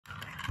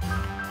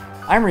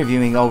I'm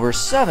reviewing over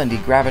 70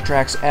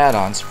 GraviTrax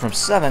add-ons from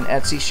 7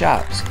 Etsy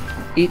shops.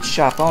 Each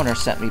shop owner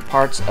sent me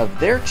parts of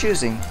their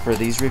choosing for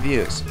these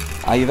reviews.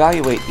 I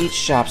evaluate each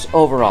shop's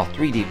overall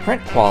 3D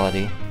print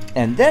quality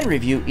and then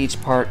review each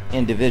part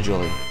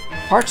individually.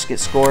 Parts get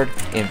scored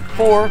in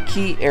 4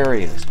 key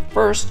areas.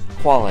 First,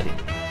 quality.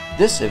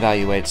 This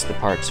evaluates the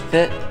part's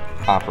fit,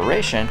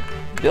 operation,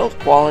 build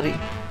quality,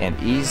 and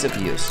ease of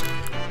use.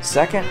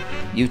 Second,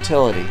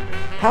 utility.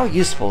 How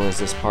useful is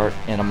this part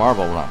in a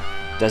marble run?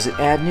 Does it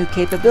add new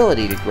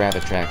capability to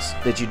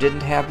GraviTrax that you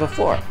didn't have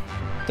before?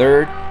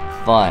 Third,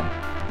 fun.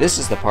 This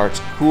is the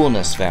part's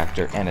coolness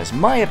factor and is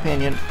my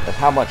opinion of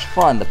how much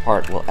fun the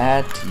part will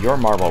add to your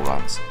marble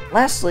runs.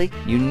 Lastly,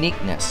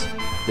 uniqueness.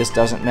 This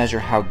doesn't measure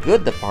how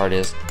good the part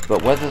is,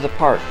 but whether the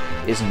part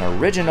is an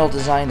original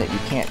design that you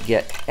can't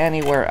get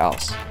anywhere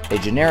else. A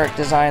generic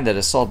design that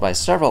is sold by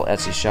several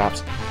Etsy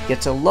shops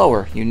gets a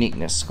lower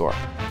uniqueness score.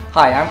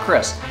 Hi, I'm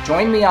Chris.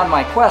 Join me on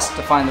my quest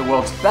to find the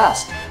world's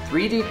best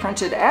 3D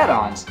printed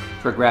add-ons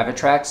for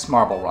GraviTrax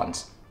marble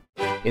runs.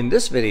 In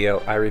this video,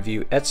 I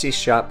review Etsy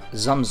shop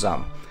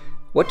ZummZumm.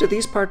 What do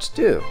these parts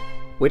do?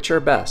 Which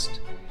are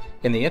best?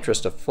 In the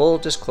interest of full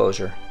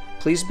disclosure,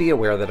 please be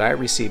aware that I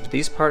received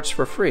these parts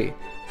for free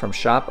from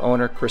shop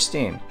owner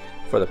Kristine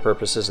for the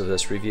purposes of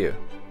this review.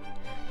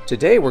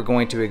 Today we're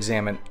going to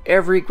examine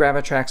every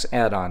GraviTrax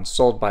add-on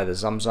sold by the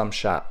ZummZumm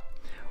Shop.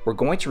 We're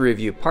going to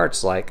review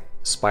parts like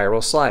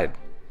spiral slide,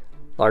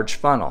 large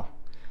funnel,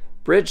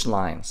 bridge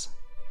lines,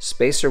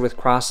 spacer with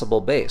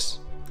crossable base,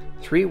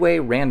 3-way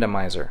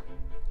randomizer,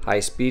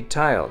 high-speed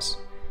tiles,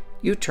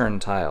 U-turn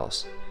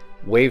tiles,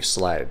 wave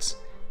slides,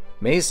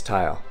 maze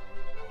tile,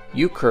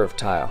 U-curve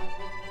tile,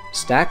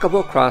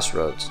 stackable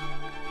crossroads,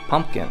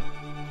 pumpkin,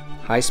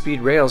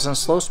 high-speed rails and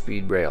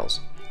slow-speed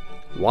rails,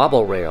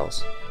 wobble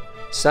rails,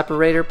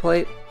 separator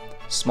plate,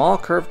 small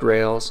curved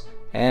rails,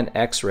 and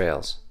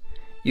X-rails.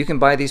 You can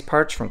buy these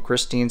parts from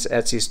Kristine's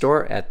Etsy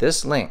store at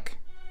this link.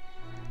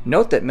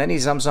 Note that many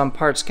ZummZumm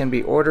parts can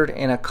be ordered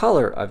in a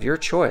color of your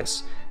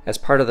choice. As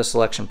part of the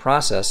selection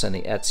process in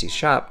the Etsy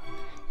shop,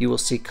 you will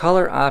see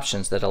color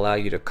options that allow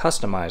you to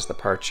customize the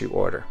parts you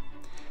order.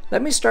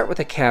 Let me start with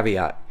a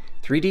caveat.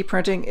 3D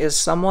printing is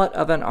somewhat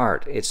of an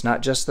art. It's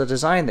not just the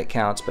design that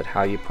counts, but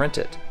how you print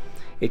it.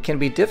 It can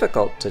be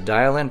difficult to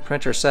dial in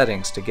printer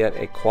settings to get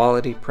a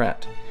quality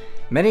print.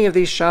 Many of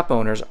these shop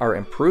owners are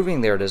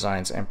improving their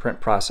designs and print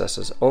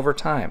processes over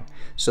time,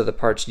 so the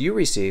parts you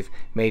receive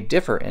may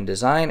differ in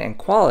design and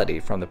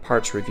quality from the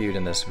parts reviewed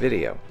in this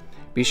video.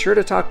 Be sure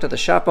to talk to the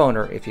shop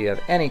owner if you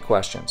have any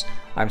questions.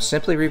 I'm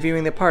simply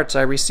reviewing the parts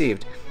I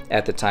received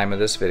at the time of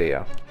this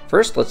video.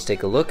 First, let's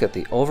take a look at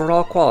the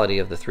overall quality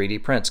of the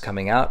 3D prints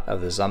coming out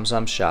of the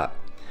ZummZumm shop.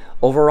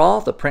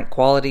 Overall, the print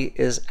quality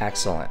is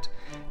excellent.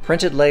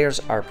 Printed layers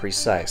are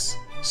precise.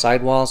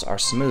 Sidewalls are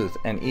smooth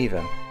and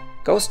even.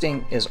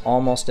 Ghosting is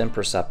almost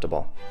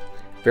imperceptible.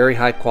 Very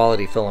high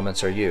quality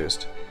filaments are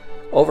used.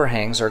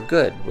 Overhangs are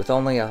good with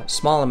only a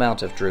small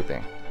amount of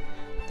drooping.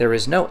 There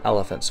is no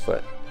elephant's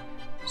foot.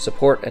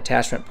 Support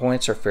attachment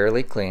points are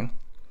fairly clean.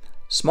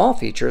 Small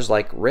features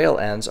like rail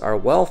ends are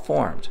well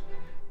formed.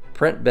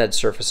 Print bed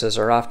surfaces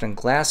are often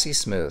glassy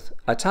smooth,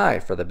 a tie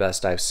for the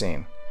best I've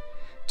seen.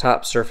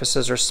 Top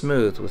surfaces are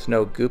smooth with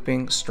no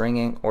gooping,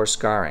 stringing, or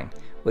scarring,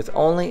 with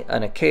only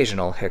an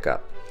occasional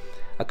hiccup.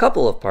 A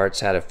couple of parts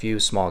had a few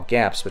small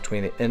gaps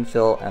between the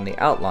infill and the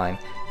outline,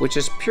 which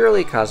is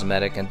purely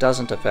cosmetic and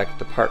doesn't affect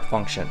the part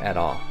function at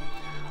all.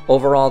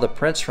 Overall, the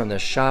prints from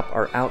this shop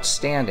are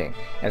outstanding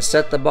and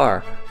set the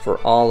bar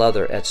for all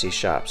other Etsy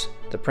shops.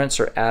 The prints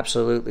are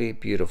absolutely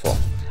beautiful.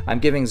 I'm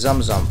giving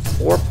ZummZumm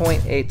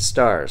 4.8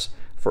 stars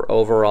for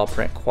overall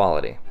print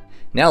quality.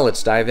 Now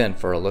let's dive in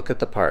for a look at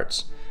the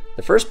parts.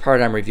 The first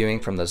part I'm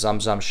reviewing from the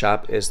ZummZumm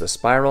shop is the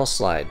spiral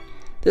slide.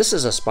 This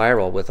is a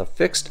spiral with a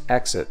fixed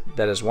exit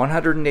that is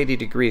 180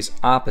 degrees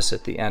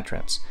opposite the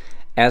entrance.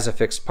 As a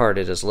fixed part,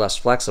 it is less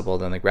flexible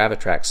than the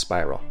GraviTrax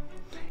spiral.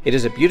 It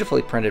is a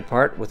beautifully printed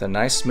part with a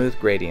nice smooth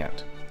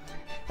gradient.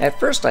 At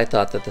first I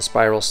thought that the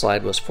spiral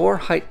slide was 4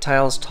 height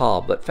tiles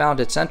tall, but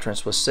found its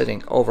entrance was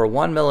sitting over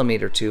 1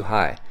 millimeter too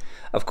high.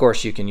 Of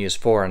course, you can use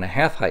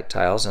 4.5 height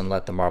tiles and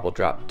let the marble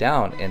drop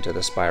down into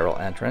the spiral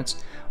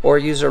entrance, or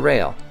use a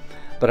rail.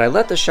 But I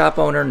let the shop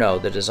owner know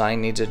the design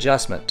needs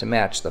adjustment to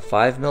match the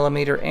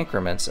 5mm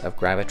increments of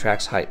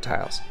GraviTrax height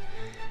tiles.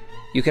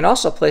 You can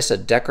also place a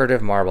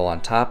decorative marble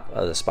on top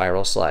of the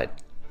spiral slide.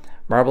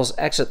 Marbles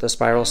exit the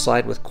spiral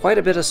slide with quite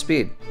a bit of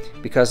speed.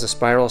 Because the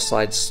spiral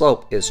slide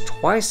slope is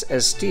twice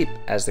as steep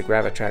as the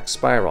GraviTrax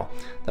spiral,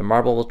 the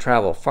marble will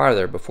travel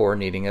farther before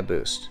needing a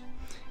boost.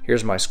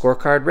 Here's my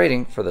scorecard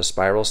rating for the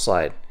spiral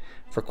slide.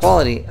 For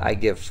quality, I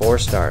give 4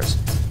 stars.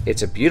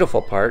 It's a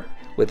beautiful part,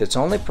 with its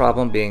only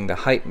problem being the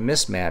height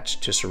mismatch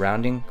to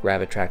surrounding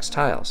GraviTrax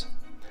tiles.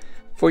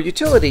 For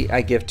utility,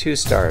 I give 2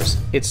 stars.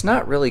 It's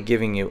not really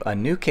giving you a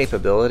new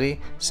capability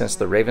since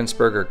the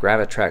Ravensburger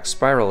GraviTrax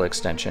spiral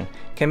extension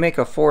can make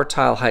a 4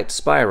 tile height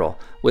spiral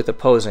with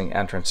opposing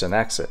entrance and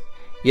exit.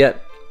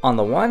 Yet, On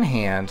the one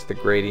hand, the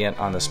gradient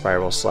on the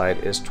spiral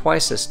slide is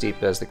twice as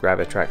steep as the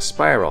GraviTrax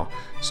spiral,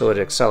 so it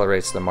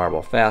accelerates the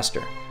marble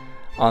faster.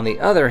 On the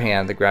other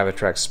hand, the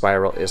GraviTrax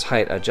spiral is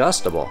height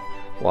adjustable,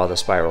 while the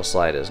spiral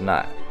slide is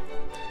not.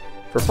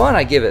 For fun,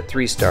 I give it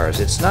 3 stars.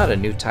 It's not a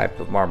new type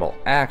of marble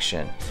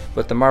action,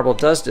 but the marble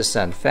does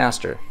descend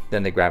faster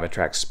than the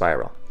GraviTrax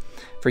spiral.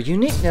 For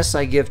uniqueness,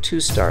 I give 2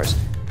 stars.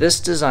 This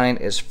design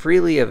is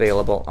freely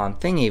available on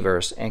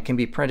Thingiverse and can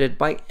be printed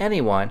by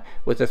anyone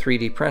with a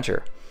 3D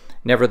printer.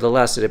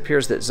 Nevertheless, it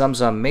appears that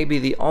ZummZumm may be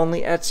the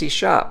only Etsy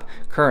shop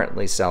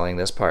currently selling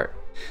this part.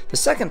 The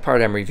second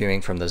part I'm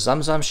reviewing from the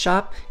ZummZumm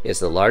Shop is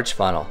the large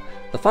funnel.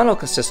 The funnel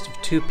consists of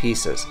 2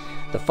 pieces,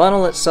 the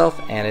funnel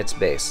itself and its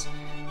base.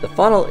 The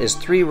funnel is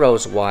 3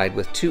 rows wide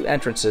with 2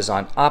 entrances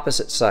on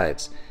opposite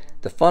sides.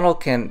 The funnel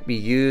can be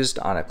used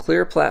on a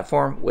clear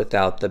platform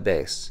without the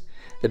base.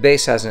 The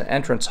base has an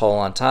entrance hole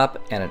on top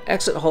and an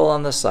exit hole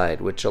on the side,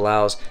 which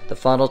allows the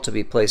funnel to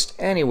be placed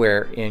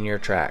anywhere in your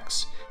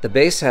tracks. The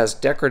base has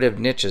decorative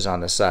niches on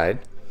the side.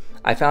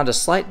 I found a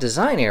slight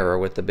design error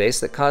with the base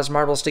that caused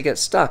marbles to get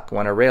stuck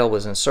when a rail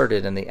was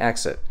inserted in the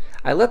exit.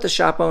 I let the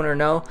shop owner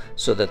know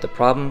so that the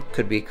problem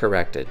could be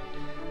corrected.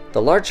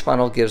 The large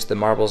funnel gives the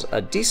marbles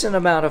a decent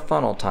amount of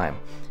funnel time,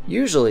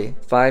 usually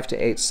 5 to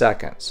 8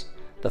 seconds.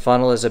 The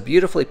funnel is a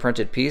beautifully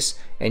printed piece,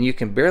 and you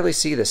can barely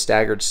see the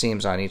staggered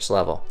seams on each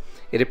level.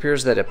 It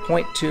appears that a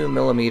 0.2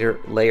 millimeter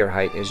layer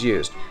height is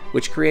used,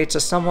 which creates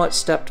a somewhat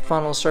stepped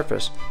funnel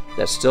surface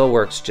that still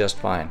works just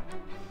fine.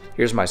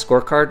 Here's my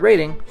scorecard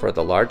rating for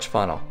the large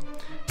funnel.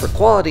 For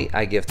quality,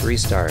 I give 3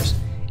 stars.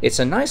 It's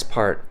a nice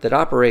part that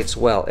operates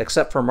well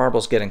except for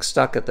marbles getting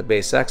stuck at the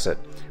base exit,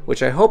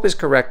 which I hope is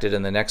corrected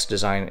in the next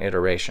design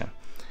iteration.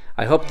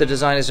 I hope the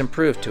design is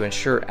improved to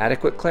ensure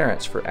adequate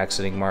clearance for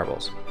exiting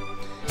marbles.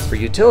 For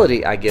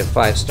utility, I give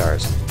 5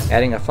 stars.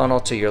 Adding a funnel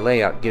to your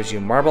layout gives you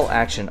marble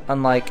action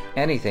unlike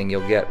anything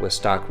you'll get with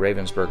stock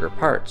Ravensburger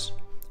parts.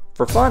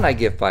 For fun, I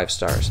give 5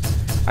 stars.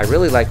 I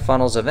really like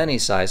funnels of any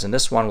size, and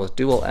this one with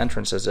dual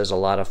entrances is a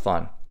lot of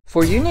fun.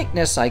 For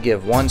uniqueness, I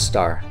give 1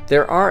 star.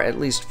 There are at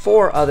least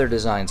 4 other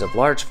designs of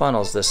large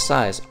funnels this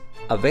size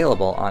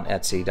available on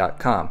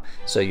Etsy.com,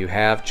 so you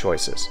have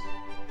choices.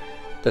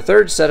 The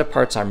third set of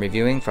parts I'm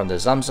reviewing from the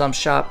ZummZumm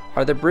Shop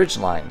are the bridge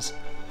lines.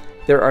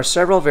 There are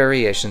several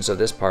variations of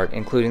this part,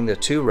 including the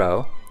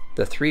 2-row,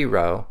 the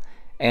 3-row,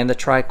 and the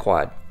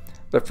tri-quad.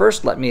 But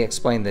first, let me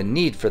explain the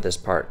need for this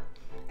part.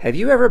 Have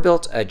you ever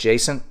built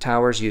adjacent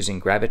towers using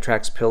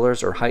GraviTrax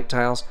pillars or height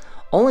tiles,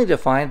 only to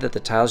find that the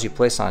tiles you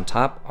place on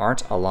top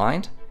aren't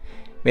aligned?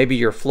 Maybe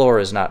your floor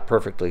is not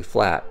perfectly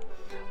flat.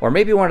 Or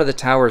maybe one of the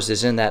towers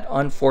is in that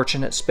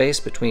unfortunate space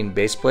between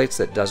base plates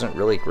that doesn't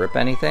really grip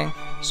anything,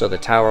 so the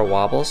tower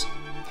wobbles.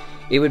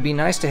 It would be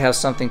nice to have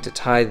something to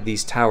tie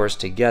these towers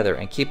together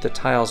and keep the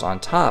tiles on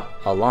top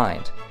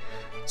aligned.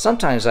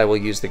 Sometimes I will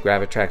use the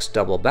GraviTrax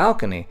double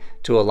balcony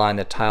to align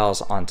the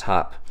tiles on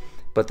top,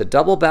 but the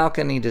double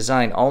balcony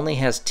design only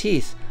has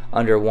teeth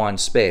under one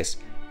space,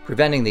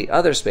 preventing the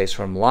other space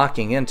from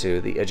locking into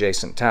the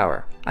adjacent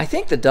tower. I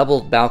think the double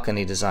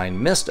balcony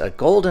design missed a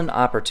golden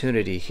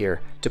opportunity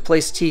here to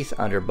place teeth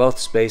under both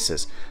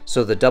spaces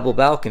so the double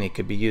balcony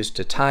could be used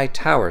to tie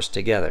towers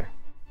together.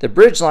 The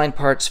bridge line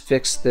parts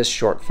fix this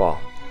shortfall.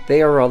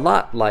 They are a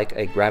lot like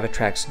a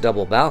GraviTrax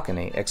double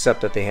balcony, except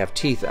that they have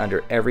teeth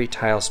under every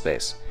tile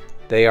space.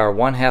 They are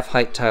 1/2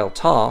 height tile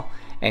tall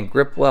and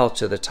grip well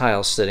to the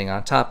tiles sitting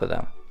on top of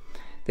them.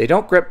 They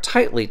don't grip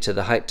tightly to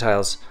the height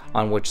tiles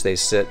on which they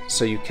sit,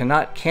 so you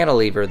cannot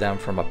cantilever them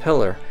from a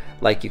pillar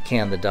like you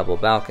can the double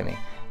balcony.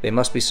 They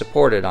must be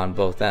supported on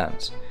both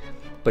ends.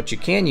 But you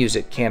can use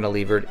it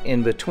cantilevered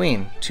in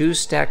between 2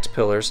 stacked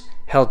pillars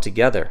held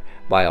together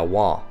by a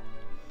wall.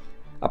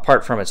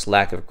 Apart from its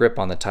lack of grip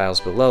on the tiles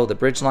below, the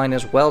bridge line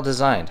is well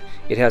designed.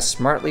 It has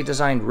smartly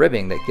designed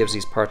ribbing that gives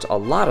these parts a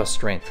lot of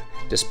strength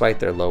despite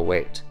their low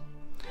weight.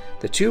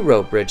 The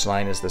 2-row bridge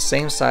line is the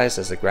same size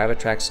as the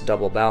GraviTrax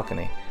double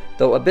balcony,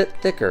 though a bit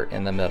thicker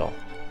in the middle.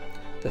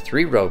 The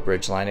 3-row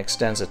bridge line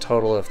extends a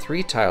total of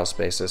 3 tile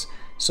spaces,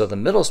 so the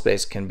middle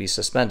space can be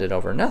suspended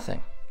over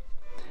nothing.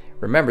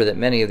 Remember that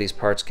many of these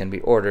parts can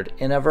be ordered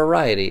in a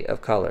variety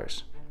of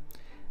colors.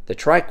 The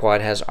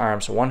tri-quad has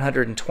arms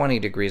 120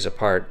 degrees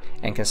apart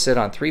and can sit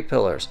on 3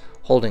 pillars,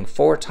 holding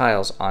 4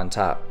 tiles on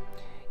top.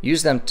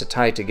 Use them to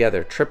tie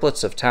together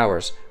triplets of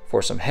towers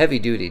for some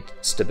heavy-duty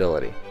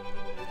stability.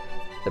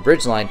 The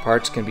bridge line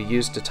parts can be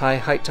used to tie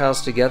height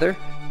tiles together,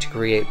 to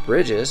create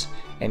bridges,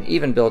 and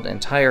even build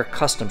entire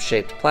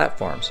custom-shaped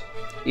platforms.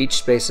 Each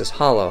space is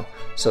hollow,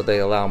 so they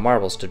allow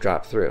marbles to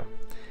drop through.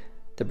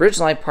 The bridge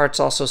line parts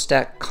also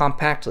stack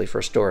compactly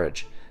for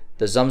storage.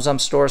 The ZummZumm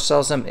store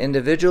sells them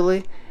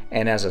individually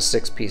and as a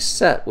 6-piece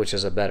set, which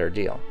is a better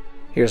deal.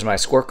 Here's my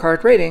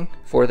scorecard rating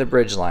for the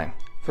bridge line.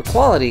 For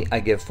quality, I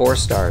give 4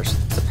 stars.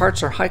 The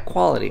parts are high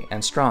quality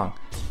and strong.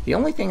 The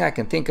only thing I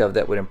can think of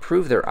that would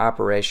improve their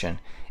operation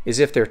is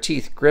if their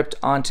teeth gripped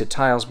onto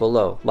tiles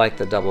below, like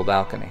the double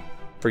balcony.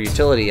 For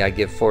utility, I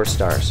give 4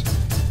 stars.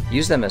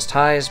 Use them as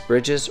ties,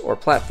 bridges, or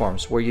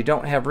platforms where you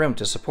don't have room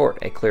to support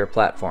a clear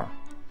platform.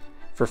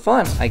 For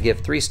fun, I give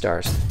 3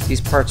 stars. These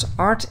parts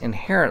aren't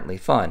inherently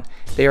fun,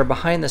 they are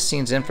behind the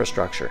scenes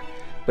infrastructure,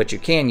 but you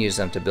can use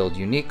them to build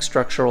unique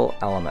structural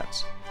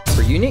elements.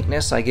 For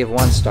uniqueness, I give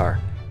 1 star.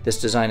 This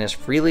design is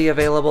freely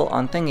available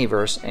on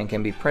Thingiverse and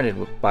can be printed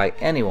by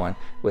anyone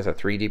with a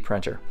 3D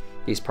printer.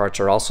 These parts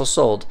are also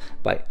sold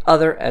by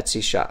other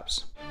Etsy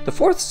shops. The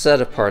 4th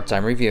set of parts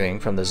I'm reviewing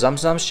from the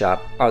ZummZumm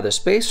Shop are the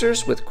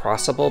spacers with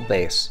Crossable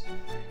Base.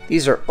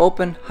 These are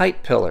open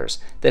height pillars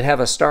that have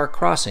a star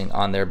crossing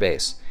on their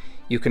base.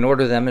 You can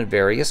order them in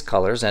various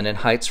colors and in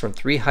heights from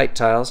 3 height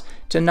tiles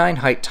to 9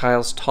 height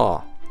tiles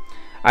tall.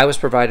 I was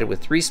provided with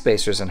 3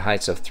 spacers in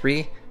heights of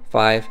 3,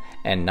 5,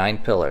 and 9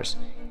 pillars.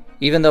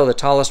 Even though the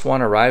tallest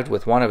one arrived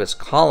with one of its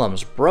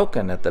columns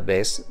broken at the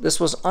base, this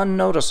was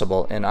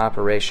unnoticeable in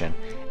operation,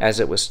 as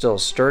it was still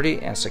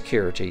sturdy and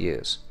secure to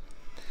use.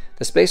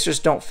 The spacers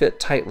don't fit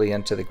tightly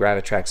into the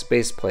GraviTrax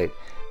base plate,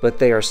 but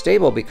they are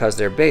stable because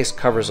their base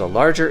covers a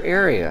larger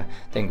area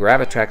than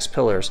GraviTrax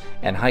pillars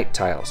and height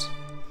tiles.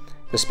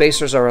 The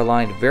spacers are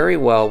aligned very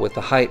well with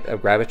the height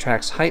of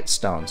GraviTrax height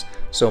stones,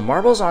 so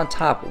marbles on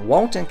top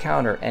won't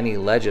encounter any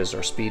ledges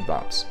or speed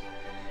bumps.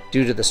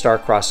 Due to the star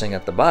crossing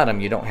at the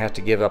bottom, you don't have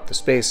to give up the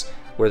space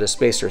where the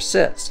spacer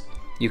sits.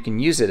 You can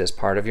use it as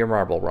part of your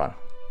marble run.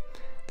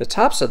 The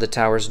tops of the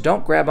towers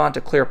don't grab onto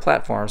clear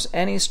platforms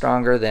any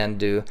stronger than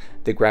do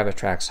the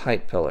GraviTrax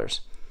height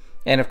pillars.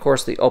 And of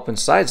course, the open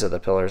sides of the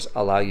pillars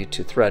allow you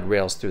to thread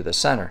rails through the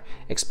center,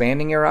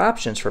 expanding your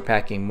options for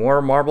packing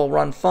more marble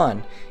run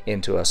fun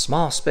into a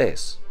small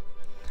space.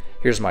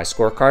 Here's my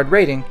scorecard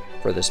rating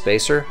for the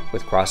spacer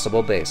with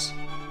Crossable Base.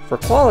 For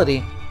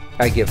quality,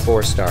 I give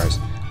 4 stars.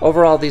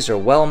 Overall, these are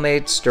well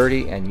made,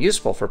 sturdy, and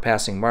useful for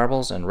passing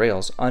marbles and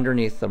rails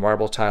underneath the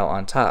marble tile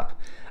on top.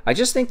 I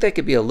just think they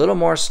could be a little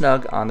more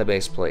snug on the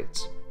base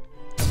plates.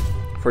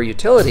 For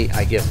utility,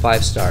 I give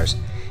 5 stars.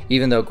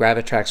 Even though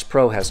GraviTrax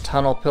Pro has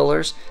tunnel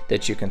pillars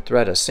that you can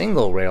thread a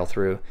single rail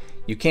through,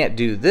 you can't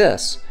do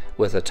this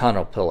with a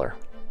tunnel pillar.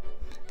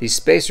 These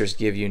spacers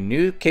give you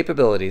new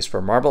capabilities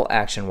for marble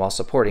action while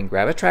supporting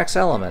GraviTrax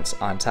elements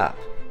on top.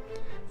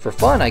 For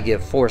fun, I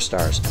give 4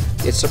 stars.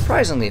 It's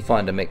surprisingly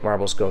fun to make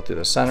marbles go through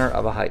the center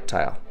of a height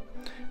tile.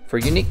 For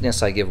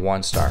uniqueness, I give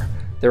 1 star.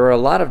 There are a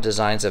lot of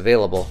designs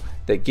available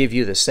that give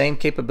you the same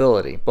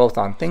capability, both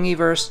on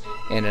Thingiverse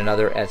and in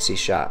other Etsy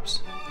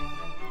shops.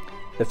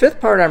 The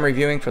 5th part I'm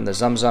reviewing from the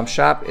ZummZumm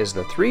Shop is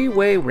the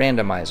 3-Way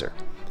Randomizer.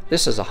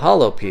 This is a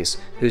hollow piece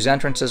whose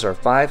entrances are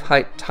 5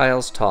 height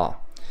tiles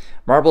tall.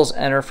 Marbles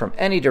enter from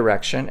any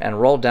direction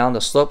and roll down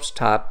the slope's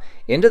top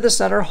into the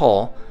center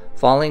hole,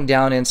 falling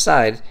down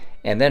inside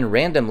and then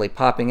randomly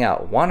popping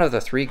out one of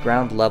the 3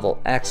 ground level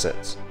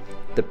exits.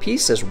 The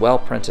piece is well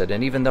printed,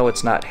 and even though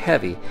it's not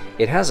heavy,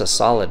 it has a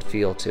solid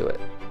feel to it.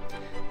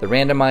 The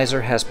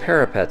randomizer has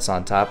parapets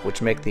on top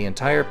which make the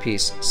entire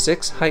piece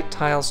 6 height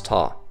tiles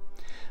tall.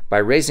 By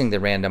raising the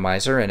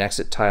randomizer and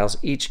exit tiles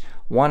each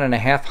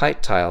 1.5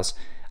 height tiles,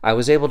 I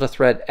was able to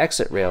thread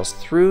exit rails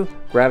through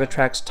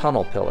GraviTrax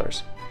tunnel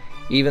pillars.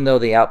 Even though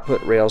the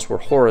output rails were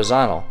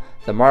horizontal,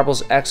 the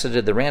marbles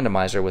exited the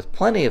randomizer with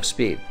plenty of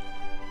speed.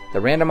 The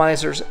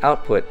randomizer's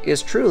output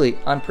is truly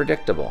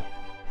unpredictable.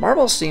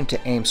 Marbles seem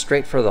to aim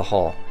straight for the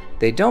hole.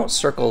 They don't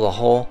circle the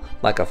hole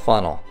like a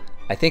funnel.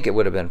 I think it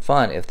would have been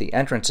fun if the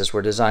entrances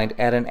were designed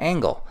at an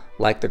angle,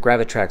 like the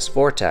GraviTrax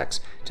Vortex,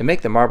 to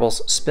make the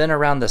marbles spin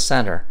around the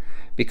center,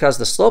 because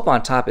the slope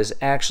on top is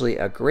actually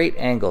a great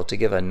angle to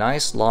give a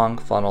nice long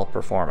funnel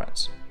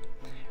performance.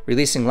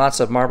 Releasing lots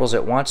of marbles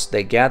at once,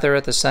 they gather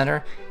at the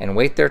center and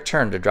wait their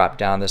turn to drop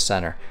down the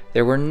center.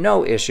 There were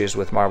no issues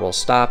with marbles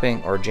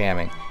stopping or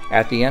jamming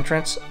at the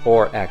entrance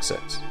or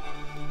exits.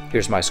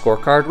 Here's my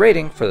scorecard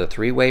rating for the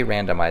 3-Way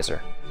Randomizer.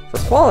 For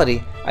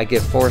quality, I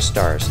give 4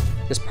 stars.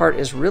 This part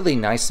is really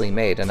nicely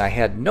made and I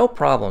had no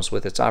problems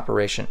with its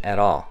operation at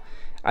all.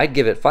 I'd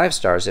give it 5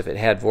 stars if it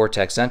had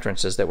vortex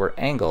entrances that were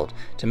angled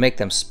to make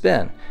them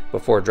spin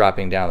before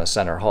dropping down the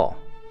center hole.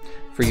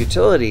 For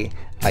utility,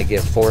 I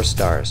give 4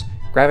 stars.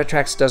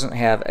 GraviTrax doesn't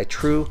have a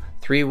true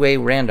 3-way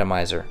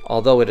randomizer,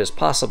 although it is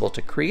possible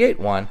to create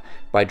one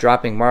by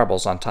dropping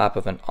marbles on top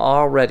of an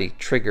already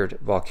triggered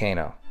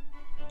volcano.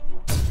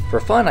 For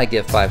fun, I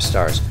give 5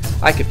 stars.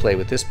 I could play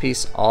with this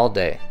piece all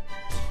day.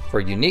 For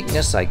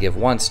uniqueness, I give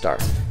 1 star.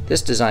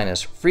 This design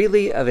is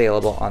freely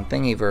available on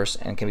Thingiverse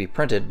and can be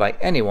printed by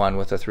anyone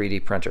with a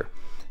 3D printer.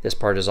 This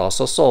part is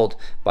also sold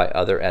by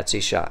other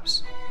Etsy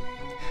shops.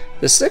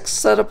 The 6th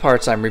set of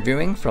parts I'm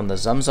reviewing from the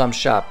ZummZumm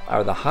Shop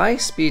are the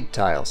high-speed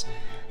tiles.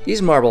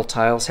 These marble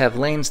tiles have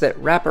lanes that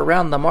wrap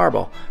around the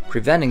marble,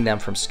 preventing them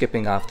from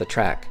skipping off the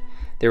track.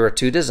 There are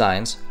 2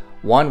 designs,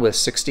 one with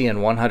 60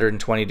 and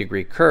 120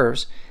 degree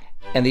curves,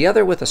 and the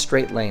other with a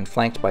straight lane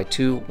flanked by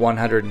 2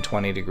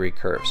 120 degree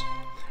curves.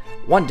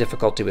 One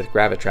difficulty with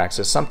GraviTrax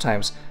is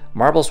sometimes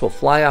marbles will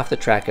fly off the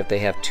track if they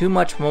have too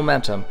much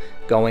momentum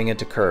going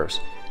into curves.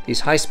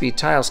 These high-speed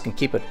tiles can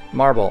keep a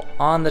marble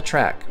on the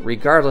track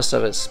regardless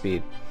of its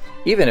speed,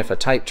 even if a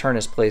tight turn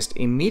is placed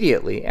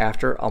immediately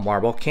after a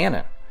marble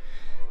cannon.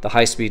 The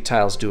high-speed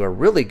tiles do a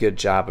really good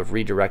job of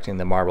redirecting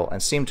the marble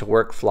and seem to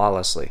work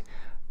flawlessly.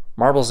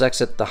 Marbles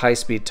exit the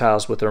high-speed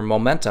tiles with their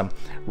momentum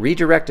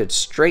redirected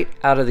straight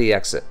out of the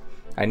exit.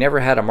 I never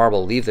had a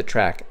marble leave the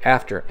track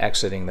after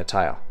exiting the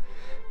tile.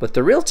 But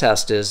the real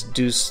test is,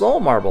 do slow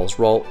marbles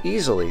roll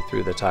easily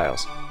through the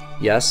tiles?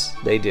 Yes,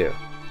 they do.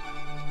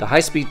 The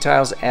high-speed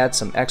tiles add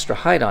some extra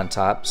height on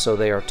top, so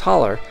they are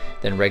taller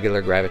than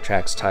regular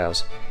GraviTrax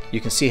tiles. You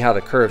can see how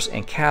the curves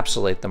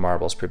encapsulate the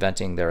marbles,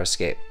 preventing their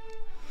escape.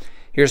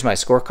 Here's my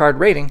scorecard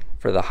rating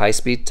for the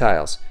high-speed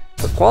tiles.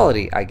 For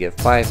quality, I give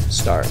 5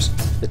 stars.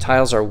 The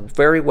tiles are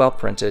very well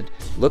printed,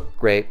 look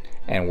great,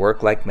 and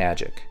work like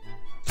magic.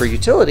 For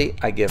utility,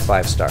 I give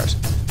 5 stars.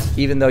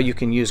 Even though you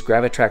can use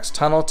GraviTrax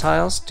tunnel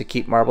tiles to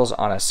keep marbles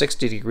on a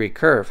 60-degree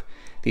curve,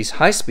 these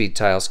high-speed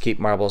tiles keep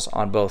marbles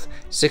on both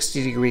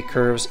 60-degree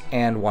curves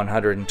and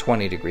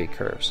 120-degree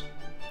curves.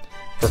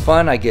 For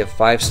fun, I give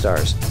 5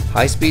 stars.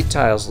 High-speed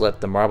tiles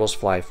let the marbles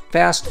fly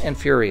fast and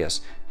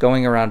furious,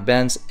 going around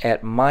bends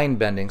at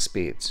mind-bending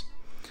speeds.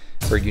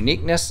 For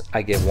uniqueness,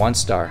 I give 1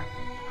 star.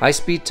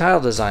 High-speed tile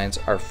designs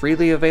are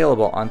freely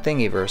available on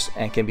Thingiverse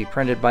and can be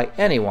printed by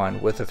anyone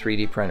with a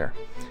 3D printer.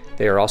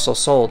 They are also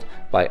sold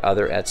by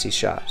other Etsy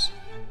shops.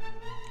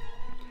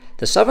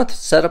 The 7th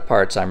set of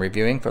parts I'm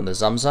reviewing from the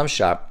ZummZumm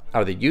Shop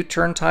are the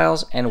U-turn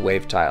tiles and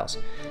wave tiles.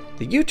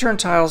 The U-turn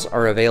tiles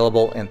are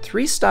available in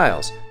 3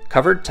 styles: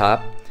 covered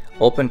top,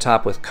 open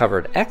top with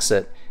covered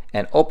exit,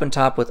 and open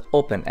top with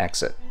open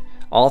exit.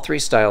 All 3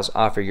 styles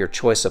offer your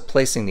choice of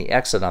placing the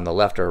exit on the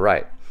left or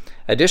right.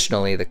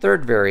 Additionally, the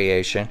 3rd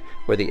variation,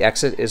 where the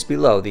exit is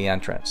below the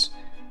entrance.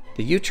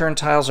 The U-turn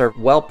tiles are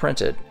well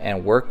printed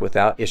and work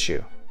without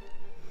issue.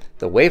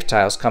 The wave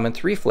tiles come in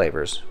 3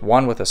 flavors,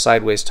 one with a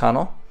sideways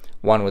tunnel,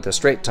 one with a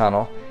straight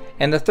tunnel,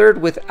 and the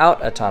 3rd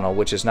without a tunnel,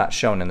 which is not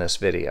shown in this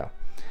video.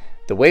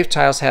 The wave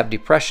tiles have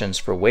depressions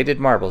for weighted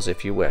marbles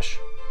if you wish.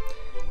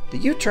 The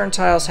U-turn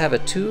tiles have a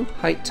 2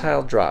 height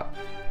tile drop.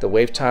 The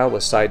wave tile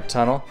with side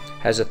tunnel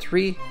has a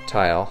 3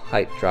 tile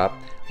height drop,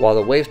 while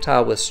the wave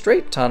tile with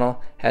straight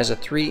tunnel has a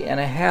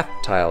 3.5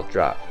 tile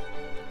drop.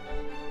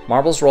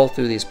 Marbles roll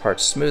through these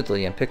parts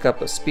smoothly and pick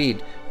up a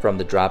speed from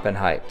the drop in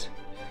height.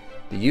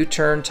 The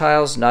U-turn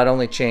tiles not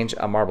only change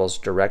a marble's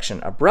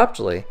direction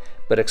abruptly,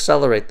 but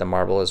accelerate the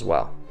marble as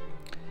well.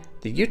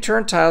 The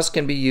U-turn tiles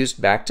can be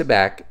used back to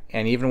back,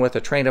 and even with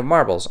a train of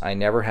marbles, I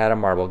never had a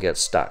marble get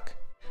stuck.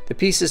 The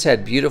pieces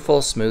had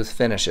beautiful, smooth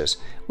finishes,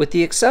 with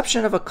the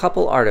exception of a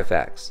couple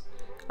artifacts.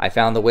 I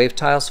found the wave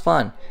tiles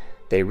fun.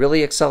 They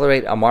really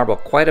accelerate a marble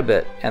quite a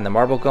bit, and the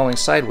marble going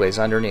sideways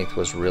underneath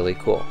was really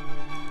cool.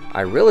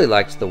 I really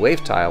liked the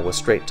wave tile with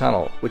straight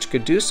tunnel, which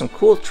could do some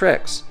cool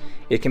tricks.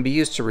 It can be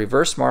used to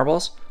reverse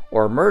marbles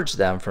or merge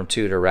them from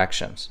 2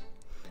 directions.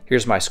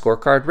 Here's my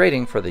scorecard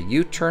rating for the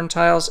U-turn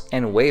tiles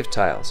and wave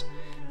tiles.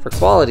 For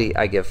quality,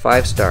 I give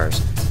 5 stars.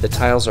 The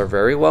tiles are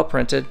very well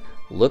printed,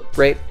 look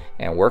great,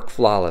 and work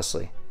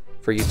flawlessly.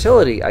 For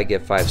utility, I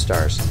give 5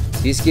 stars.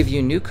 These give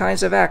you new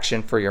kinds of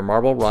action for your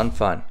marble run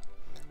fun.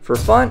 For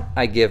fun,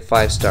 I give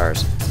 5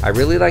 stars. I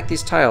really like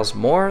these tiles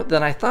more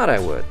than I thought I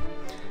would.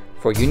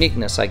 For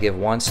uniqueness, I give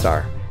 1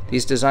 star.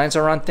 These designs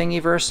are on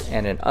Thingiverse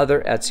and in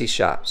other Etsy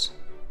shops.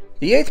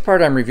 The 8th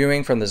part I'm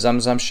reviewing from the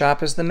ZummZumm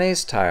Shop is the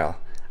maze tile.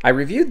 I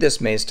reviewed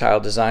this maze tile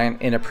design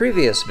in a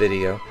previous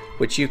video,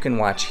 which you can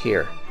watch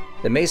here.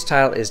 The maze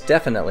tile is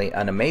definitely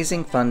an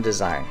amazing fun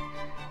design.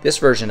 This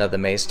version of the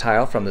maze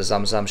tile from the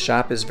ZummZumm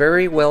Shop is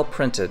very well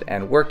printed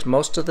and worked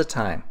most of the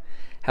time.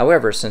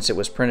 However, since it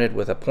was printed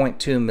with a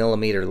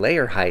 0.2mm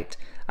layer height,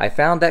 I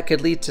found that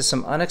could lead to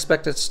some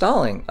unexpected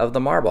stalling of the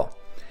marble.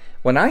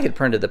 When I had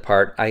printed the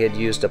part, I had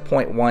used a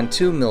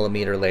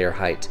 0.12mm layer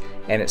height,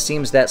 and it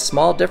seems that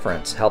small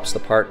difference helps the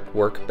part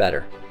work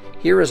better.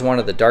 Here is one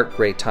of the dark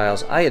gray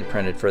tiles I had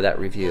printed for that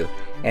review,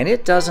 and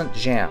it doesn't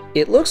jam.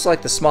 It looks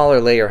like the smaller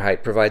layer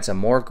height provides a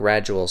more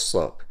gradual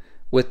slope.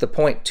 With the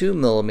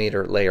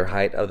 0.2mm layer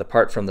height of the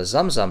part from the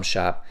ZummZumm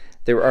Shop,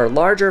 there are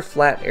larger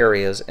flat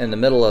areas in the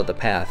middle of the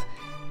path,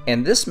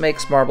 and this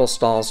makes marble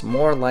stalls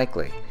more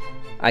likely.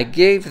 I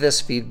gave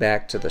this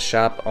feedback to the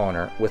shop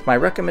owner with my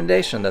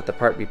recommendation that the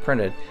part be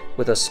printed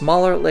with a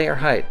smaller layer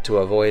height to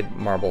avoid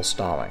marble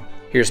stalling.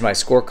 Here's my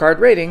scorecard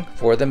rating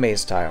for the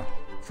maze tile.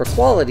 For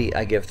quality,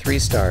 I give 3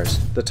 stars.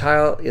 The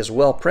tile is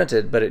well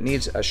printed, but it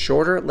needs a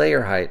shorter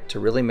layer height to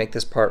really make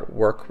this part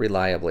work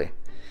reliably.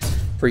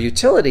 For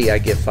utility, I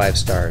give 5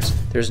 stars.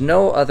 There's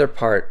no other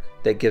part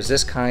that gives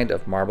this kind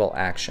of marble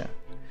action.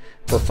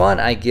 For fun,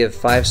 I give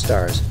 5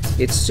 stars.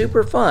 It's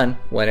super fun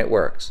when it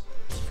works.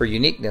 For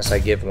uniqueness, I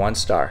give 1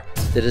 star.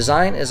 The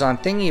design is on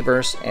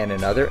Thingiverse and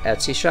in other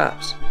Etsy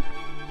shops.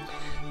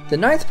 The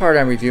 9th part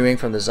I'm reviewing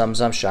from the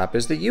ZummZumm Shop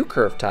is the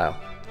U-curve tile.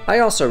 I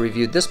also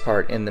reviewed this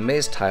part in the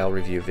maze tile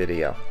review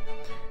video.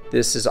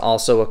 This is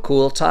also a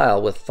cool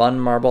tile with fun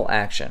marble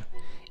action.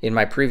 In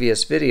my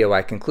previous video,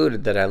 I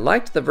concluded that I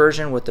liked the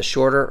version with the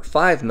shorter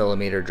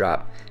 5mm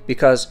drop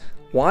because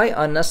why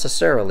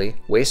unnecessarily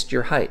waste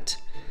your height?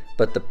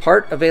 But the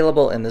part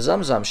available in the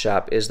ZummZumm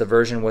Shop is the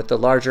version with the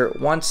larger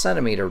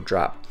 1cm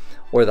drop,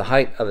 or the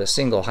height of a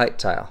single height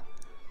tile.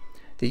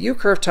 The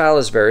U-curve tile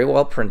is very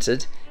well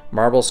printed.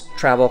 Marbles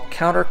travel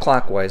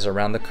counterclockwise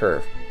around the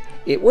curve.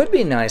 It would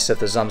be nice if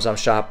the ZummZumm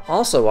Shop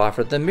also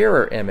offered the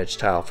mirror image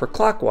tile for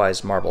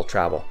clockwise marble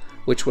travel,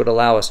 which would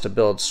allow us to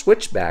build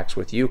switchbacks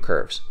with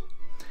U-curves.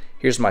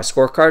 Here's my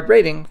scorecard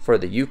rating for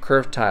the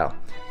U-curve tile.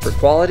 For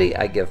quality,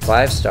 I give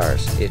 5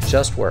 stars. It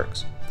just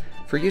works.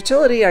 For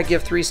utility, I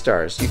give 3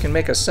 stars. You can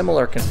make a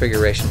similar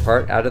configuration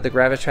part out of the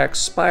GraviTrax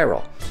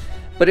spiral,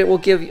 but it will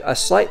give you a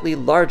slightly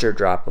larger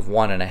drop of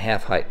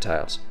 1.5 height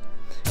tiles.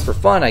 For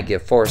fun, I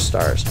give 4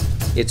 stars.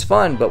 It's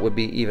fun, but would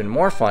be even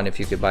more fun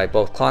if you could buy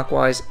both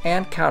clockwise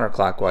and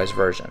counterclockwise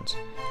versions.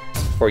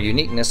 For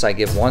uniqueness, I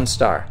give 1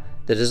 star.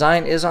 The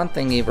design is on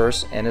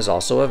Thingiverse and is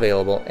also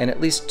available in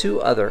at least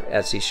 2 other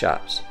Etsy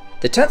shops.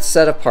 The 10th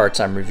set of parts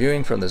I'm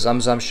reviewing from the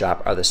ZummZumm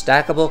Shop are the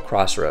Stackable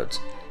Crossroads.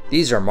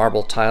 These are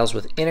marble tiles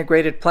with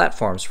integrated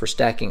platforms for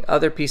stacking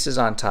other pieces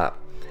on top.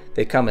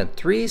 They come in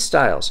 3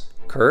 styles: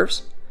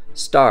 curves,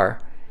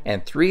 star,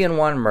 and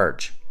 3-in-1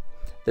 merge.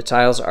 The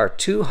tiles are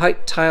 2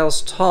 height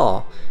tiles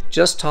tall,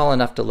 just tall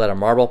enough to let a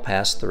marble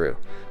pass through,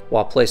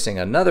 while placing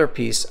another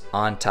piece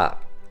on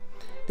top.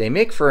 They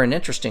make for an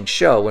interesting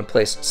show when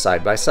placed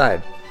side by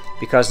side.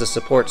 Because the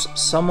supports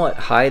somewhat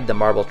hide the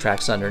marble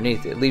tracks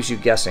underneath, it leaves you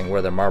guessing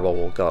where the marble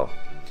will go.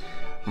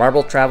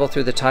 Marble travel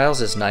through the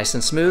tiles is nice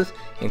and smooth,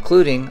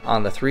 including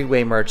on the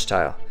 3-way merge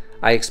tile.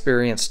 I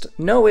experienced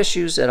no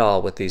issues at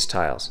all with these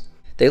tiles.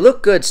 They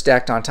look good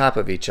stacked on top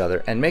of each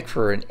other and make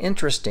for an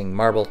interesting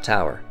marble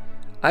tower.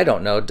 I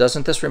don't know,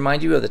 doesn't this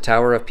remind you of the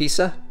Tower of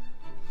Pisa?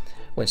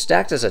 When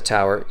stacked as a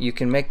tower, you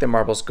can make the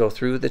marbles go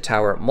through the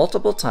tower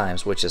multiple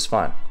times, which is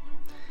fun.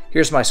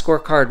 Here's my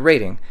scorecard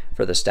rating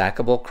for the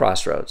Stackable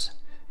Crossroads.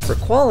 For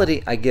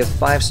quality, I give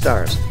 5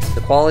 stars.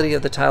 The quality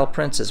of the tile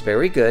prints is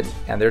very good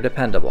and they're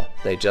dependable.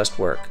 They just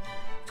work.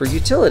 For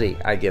utility,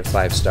 I give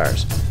 5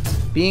 stars.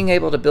 Being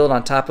able to build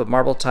on top of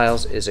marble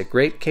tiles is a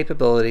great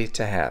capability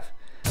to have.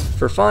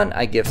 For fun,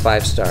 I give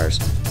 5 stars.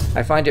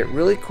 I find it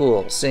really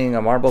cool seeing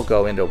a marble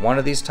go into one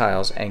of these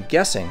tiles and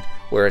guessing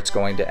where it's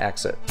going to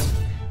exit.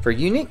 For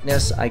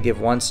uniqueness, I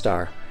give 1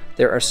 star.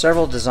 There are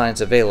several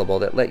designs available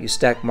that let you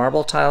stack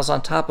marble tiles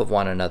on top of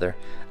one another,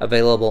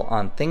 available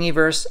on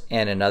Thingiverse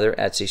and in other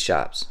Etsy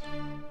shops.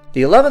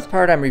 The 11th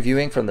part I'm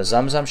reviewing from the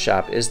ZummZumm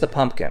Shop is the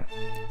pumpkin.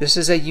 This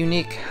is a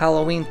unique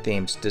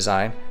Halloween-themed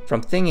design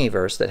from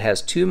Thingiverse that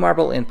has 2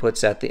 marble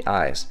inputs at the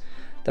eyes.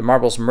 The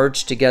marbles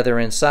merge together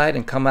inside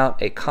and come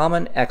out a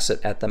common exit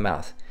at the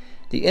mouth.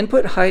 The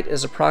input height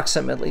is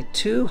approximately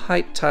 2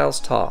 height tiles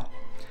tall.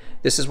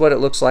 This is what it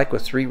looks like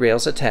with 3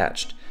 rails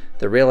attached.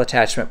 The rail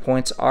attachment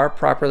points are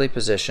properly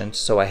positioned,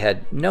 so I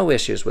had no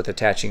issues with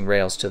attaching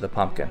rails to the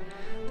pumpkin.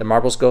 The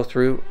marbles go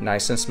through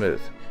nice and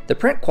smooth. The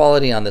print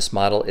quality on this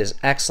model is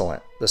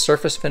excellent. The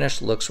surface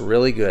finish looks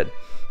really good.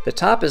 The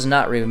top is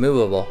not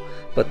removable,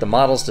 but the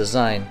model's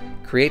design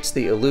creates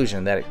the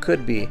illusion that it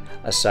could be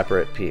a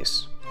separate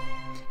piece.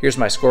 Here's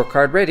my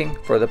scorecard rating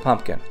for the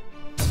pumpkin.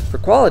 For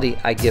quality,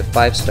 I give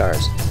 5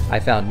 stars. I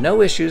found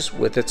no issues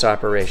with its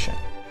operation.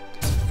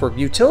 For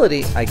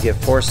utility, I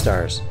give 4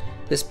 stars.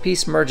 This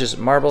piece merges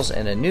marbles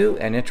in a new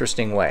and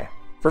interesting way.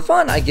 For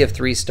fun, I give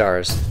 3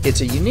 stars. It's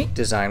a unique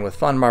design with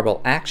fun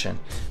marble action,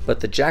 but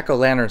the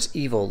jack-o'-lantern's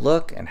evil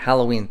look and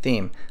Halloween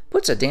theme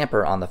puts a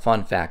damper on the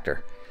fun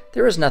factor.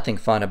 There is nothing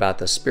fun about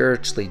the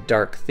spiritually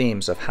dark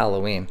themes of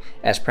Halloween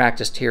as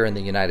practiced here in the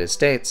United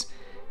States.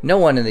 No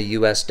one in the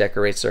US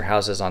decorates their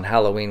houses on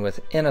Halloween with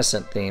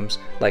innocent themes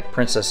like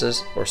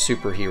princesses or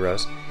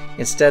superheroes.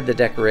 Instead, the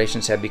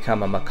decorations have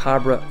become a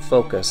macabre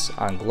focus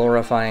on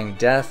glorifying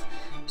death,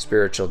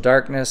 spiritual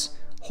darkness,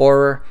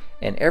 horror,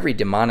 and every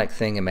demonic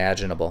thing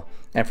imaginable.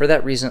 And for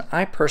that reason,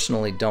 I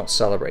personally don't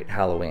celebrate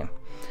Halloween.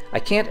 I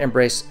can't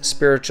embrace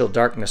spiritual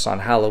darkness on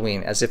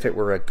Halloween as if it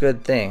were a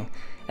good thing,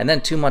 and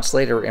then 2 months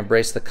later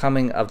embrace the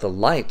coming of the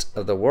light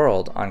of the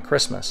world on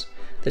Christmas.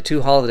 The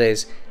 2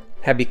 holidays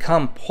have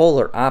become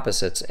polar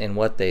opposites in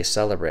what they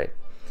celebrate.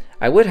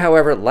 I would,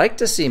 however, like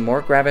to see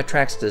more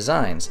GraviTrax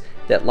designs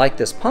that, like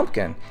this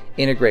pumpkin,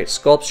 integrate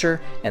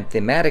sculpture and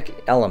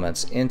thematic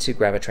elements into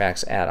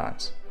GraviTrax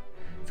add-ons.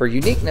 For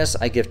uniqueness,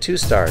 I give 2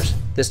 stars.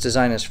 This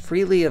design is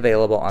freely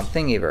available on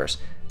Thingiverse,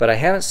 but I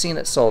haven't seen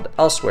it sold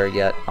elsewhere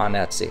yet on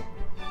Etsy.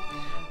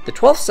 The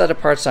 12th set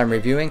of parts I'm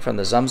reviewing from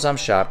the ZummZumm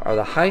Shop are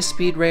the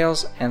high-speed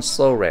rails and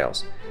slow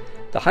rails.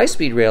 The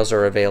high-speed rails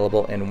are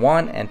available in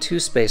 1 and 2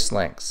 space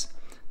lengths.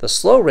 The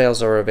slow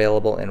rails are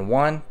available in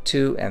 1,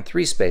 2, and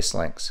 3 space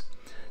lengths.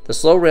 The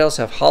slow rails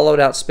have hollowed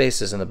out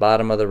spaces in the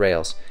bottom of the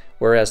rails,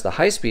 whereas the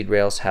high-speed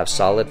rails have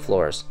solid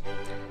floors.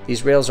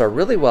 These rails are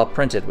really well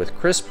printed with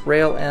crisp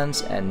rail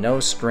ends and no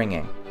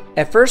stringing.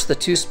 At first, the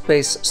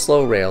 2-space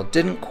slow rail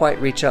didn't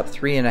quite reach up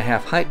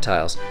 3.5 height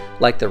tiles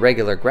like the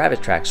regular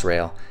GraviTrax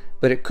rail,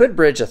 but it could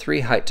bridge a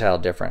 3 height tile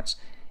difference.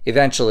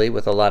 Eventually,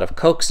 with a lot of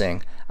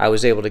coaxing, I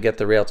was able to get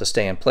the rail to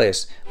stay in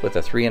place with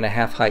a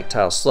 3.5 height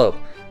tile slope,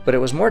 but it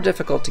was more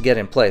difficult to get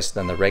in place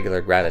than the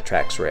regular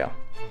GraviTrax rail.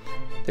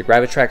 The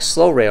GraviTrax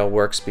slow rail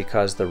works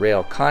because the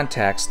rail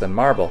contacts the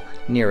marble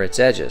near its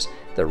edges.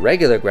 The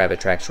regular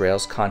GraviTrax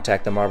rails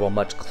contact the marble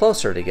much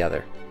closer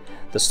together.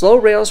 The slow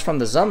rails from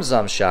the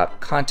ZummZumm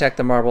Shop contact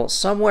the marble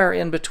somewhere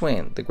in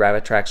between the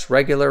GraviTrax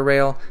regular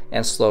rail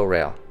and slow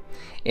rail.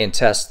 In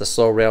tests, the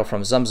slow rail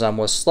from ZummZumm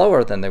was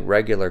slower than the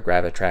regular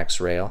GraviTrax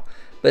rail,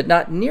 but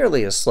not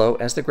nearly as slow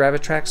as the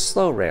GraviTrax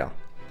slow rail.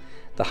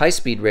 The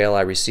high-speed rail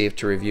I received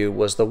to review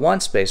was the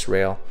one-space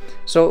rail,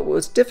 so it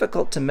was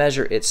difficult to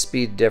measure its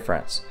speed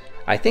difference.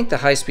 I think the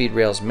high-speed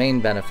rail's main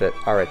benefit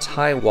are its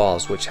high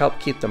walls, which help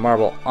keep the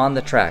marble on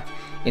the track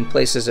in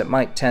places it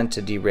might tend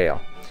to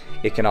derail.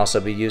 It can also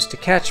be used to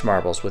catch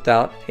marbles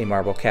without a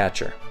marble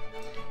catcher.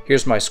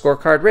 Here's my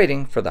scorecard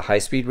rating for the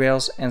high-speed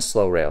rails and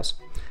slow rails.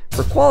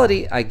 For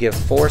quality, I give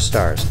 4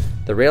 stars.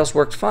 The rails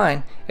worked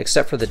fine,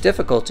 except for the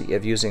difficulty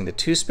of using the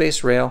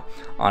 2-space rail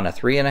on a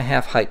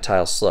 3.5 height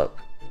tile slope.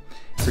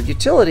 For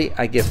utility,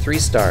 I give 3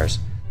 stars.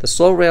 The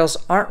slow rails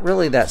aren't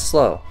really that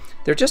slow.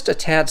 They're just a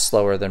tad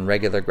slower than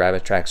regular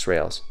GraviTrax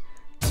rails.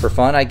 For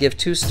fun, I give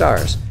 2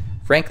 stars.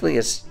 Frankly,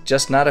 it's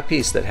just not a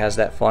piece that has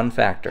that fun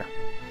factor.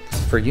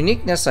 For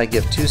uniqueness, I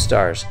give 2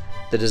 stars.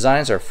 The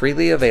designs are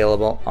freely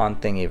available on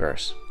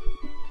Thingiverse.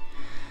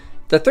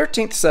 The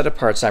 13th set of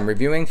parts I'm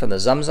reviewing from the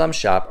ZummZumm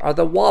Shop are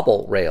the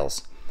wobble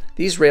rails.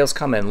 These rails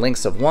come in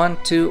lengths of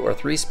 1, 2, or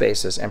 3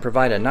 spaces and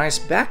provide a nice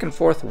back and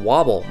forth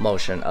wobble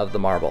motion of the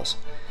marbles.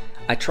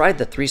 I tried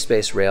the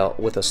 3-space rail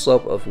with a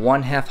slope of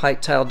 1/2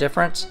 height tile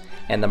difference,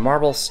 and the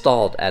marble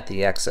stalled at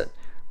the exit.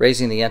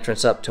 Raising the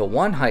entrance up to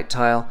 1 height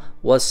tile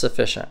was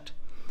sufficient.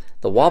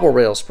 The wobble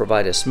rails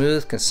provide a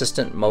smooth,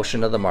 consistent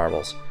motion of the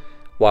marbles,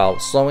 while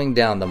slowing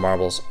down the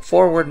marble's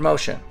forward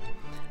motion.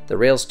 The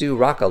rails do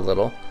rock a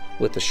little,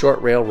 with the short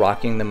rail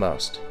rocking the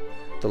most.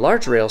 The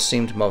large rail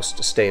seemed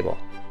most stable.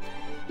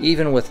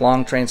 Even with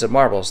long trains of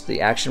marbles, the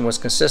action was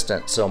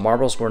consistent, so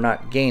marbles were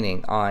not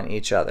gaining on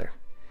each other.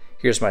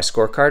 Here's my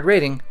scorecard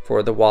rating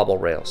for the wobble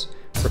rails.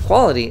 For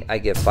quality, I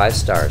give 5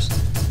 stars.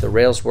 The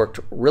rails worked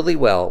really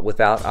well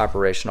without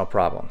operational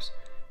problems.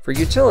 For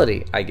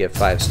utility, I give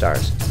 5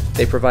 stars.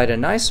 They provide a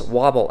nice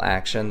wobble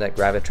action that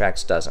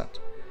GraviTrax doesn't.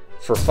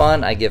 For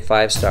fun, I give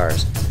 5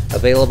 stars.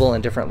 Available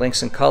in different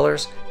lengths and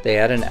colors, they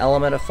add an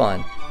element of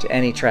fun to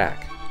any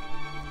track.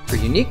 For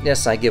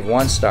uniqueness, I give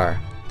 1 star.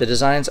 The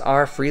designs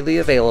are freely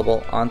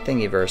available on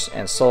Thingiverse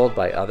and sold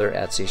by other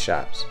Etsy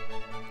shops.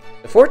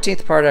 The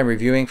 14th part I'm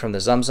reviewing from the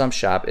ZummZumm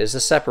Shop is the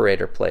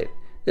separator plate.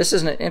 This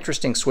is an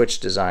interesting switch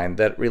design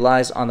that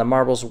relies on the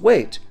marble's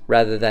weight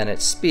rather than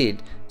its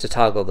speed to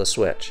toggle the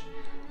switch.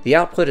 The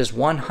output is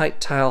 1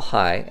 height tile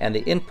high and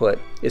the input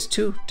is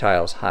 2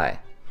 tiles high.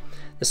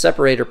 The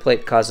separator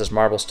plate causes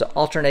marbles to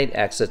alternate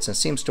exits and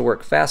seems to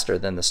work faster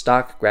than the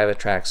stock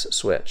GraviTrax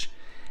switch.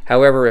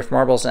 However, if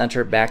marbles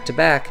enter back to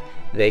back,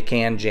 they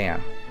can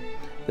jam.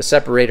 The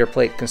separator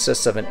plate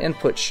consists of an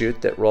input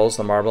chute that rolls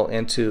the marble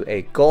into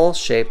a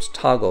goal-shaped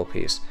toggle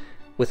piece,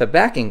 with a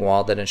backing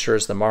wall that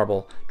ensures the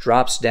marble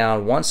drops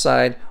down one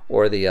side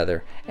or the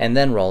other and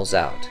then rolls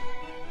out.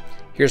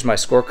 Here's my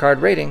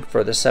scorecard rating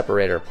for the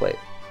separator plate.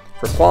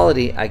 For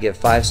quality, I give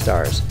 5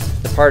 stars.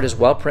 The part is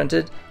well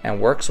printed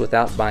and works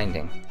without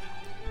binding.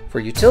 For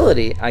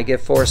utility, I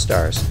give 4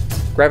 stars.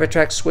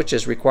 GraviTrax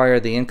switches require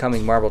the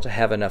incoming marble to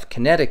have enough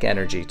kinetic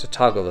energy to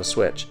toggle the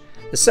switch.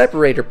 The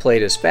separator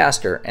plate is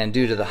faster and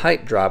due to the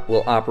height drop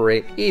will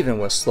operate even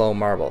with slow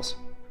marbles.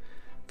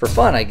 For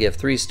fun, I give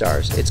 3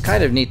 stars. It's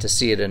kind of neat to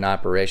see it in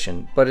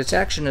operation, but its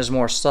action is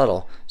more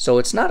subtle, so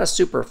it's not a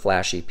super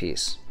flashy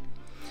piece.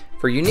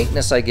 For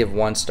uniqueness, I give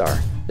 1 star.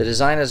 The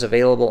design is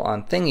available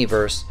on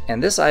Thingiverse,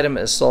 and this item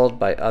is sold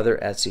by other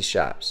Etsy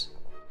shops.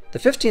 The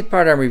 15th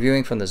part I'm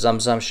reviewing from the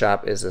ZummZumm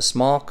Shop is the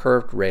small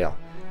curved rail.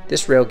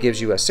 This rail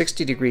gives you a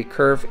 60-degree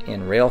curve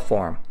in rail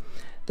form.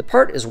 The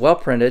part is well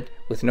printed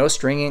with no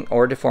stringing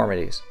or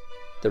deformities.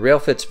 The rail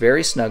fits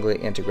very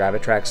snugly into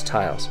GraviTrax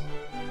tiles.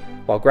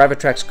 While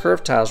GraviTrax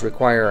curved tiles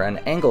require an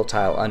angle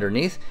tile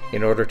underneath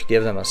in order to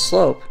give them a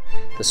slope,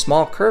 the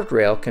small curved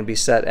rail can be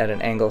set at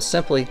an angle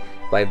simply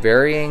by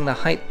varying the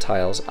height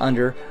tiles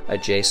under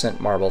adjacent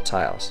marble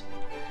tiles.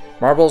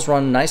 Marbles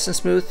run nice and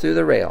smooth through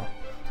the rail.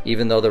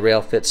 Even though the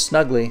rail fits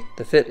snugly,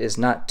 the fit is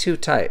not too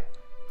tight.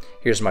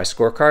 Here's my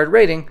scorecard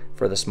rating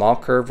for the small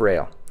curved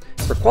rail.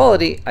 For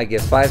quality, I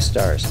give 5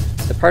 stars.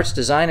 The part's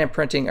design and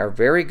printing are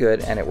very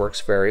good and it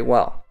works very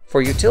well.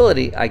 For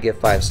utility, I give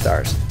 5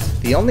 stars.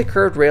 The only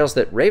curved rails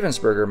that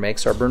Ravensburger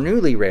makes are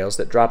Bernoulli rails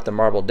that drop the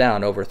marble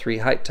down over 3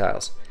 height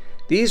tiles.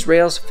 These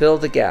rails fill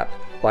the gap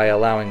by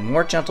allowing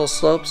more gentle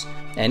slopes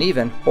and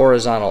even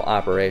horizontal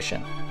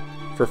operation.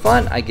 For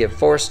fun, I give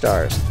 4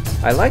 stars.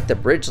 I like the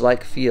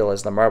bridge-like feel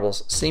as the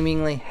marbles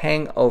seemingly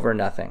hang over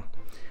nothing.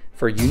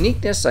 For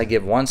uniqueness, I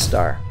give 1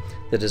 star.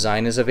 The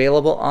design is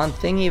available on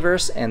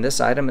Thingiverse and this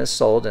item is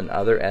sold in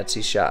other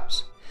Etsy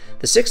shops.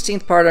 The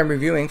 16th part I'm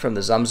reviewing from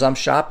the ZummZumm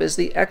Shop is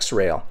the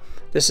X-Rail.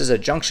 This is a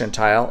junction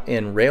tile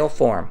in rail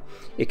form.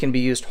 It can be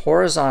used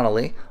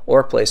horizontally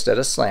or placed at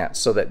a slant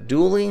so that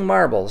dueling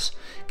marbles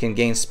can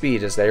gain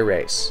speed as they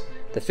race.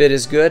 The fit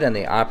is good and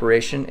the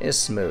operation is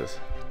smooth.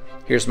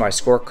 Here's my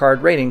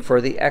scorecard rating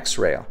for the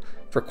X-Rail.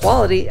 For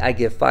quality, I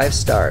give 5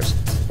 stars.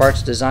 The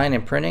part's design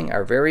and printing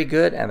are very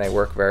good and they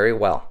work very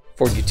well.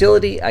 For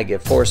utility, I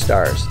give 4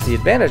 stars. The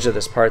advantage of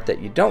this part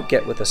that you don't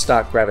get with a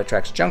stock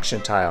GraviTrax junction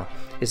tile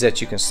is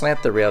that you can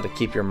slant the rail to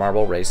keep your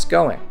marble race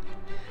going.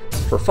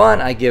 For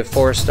fun, I give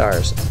 4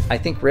 stars. I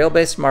think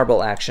rail-based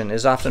marble action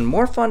is often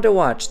more fun to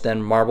watch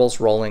than marbles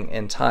rolling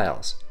in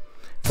tiles.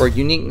 For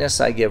uniqueness,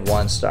 I give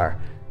 1 star.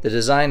 The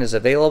design is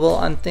available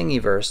on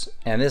Thingiverse,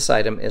 and this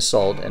item is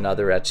sold in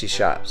other Etsy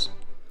shops.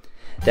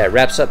 That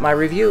wraps up my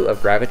review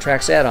of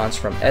GraviTrax add-ons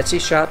from Etsy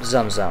shop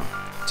ZummZumm.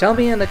 Tell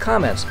me in the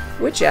comments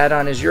which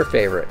add-on is your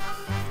favorite.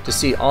 To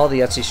see all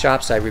the Etsy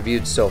shops I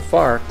reviewed so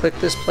far, click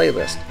this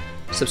playlist.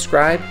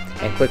 Subscribe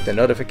and click the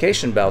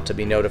notification bell to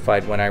be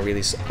notified when I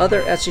release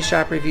other Etsy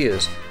shop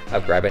reviews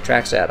of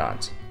GraviTrax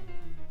add-ons.